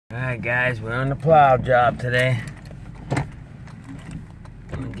Alright guys, we're on the plow job today. I'm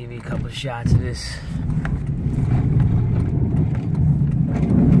gonna give you a couple of shots of this.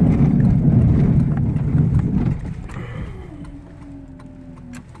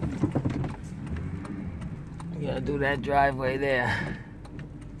 You gotta do that driveway there.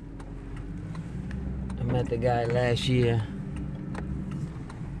 I met the guy last year.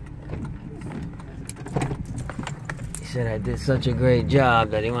 He said I did such a great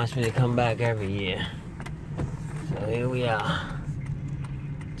job that he wants me to come back every year. So here we are.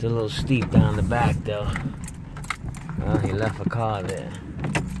 It's a little steep down the back though. Well, he left a car there.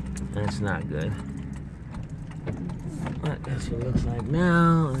 That's not good. But that's what it looks like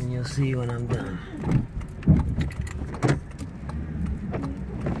now, and you'll see when I'm done.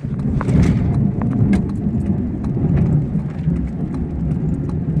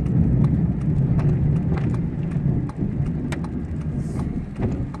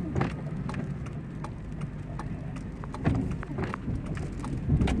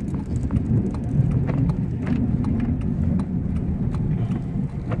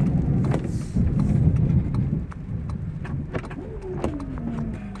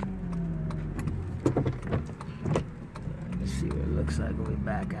 See what it looks like when we're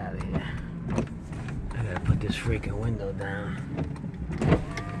back out of here. I gotta put this freaking window down.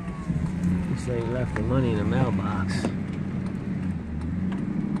 Looks like he left the money in the mailbox.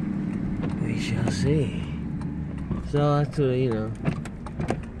 We shall see. So that's what, you know.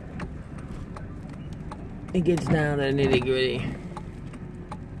 It gets down to the nitty gritty.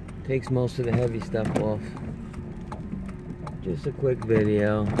 Takes most of the heavy stuff off. Just a quick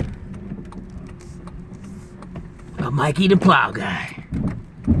video. Mikey the Plow Guy.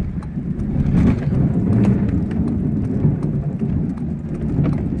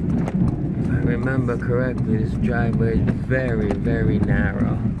 If I remember correctly, this driveway is very, very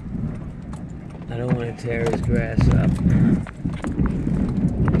narrow. I don't want to tear his grass up.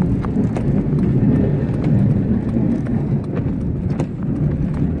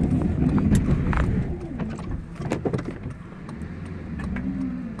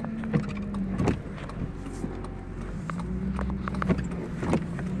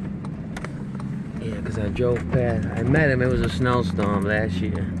 Because I drove past, I met him, it was a snowstorm last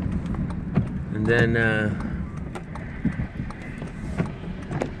year. And then I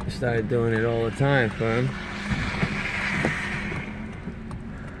started doing it all the time for him.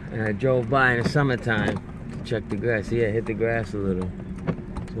 And I drove by in the summertime to check the grass. Yeah, hit the grass a little.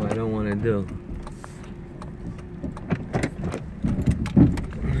 That's what I don't want to do.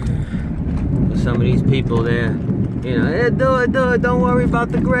 But some of these people there, you know, hey, do it, don't worry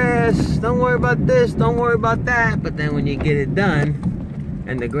about the grass, don't worry about this, don't worry about that. But then when you get it done,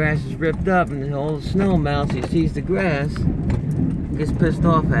 and the grass is ripped up, and all the snow melts, he sees the grass, he gets pissed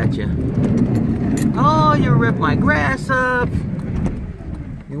off at you. Oh, you ripped my grass up,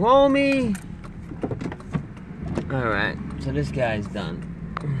 you owe me. Alright, so this guy's done.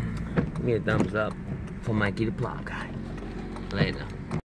 Give me a thumbs up for Mikey the Plow Guy. Later.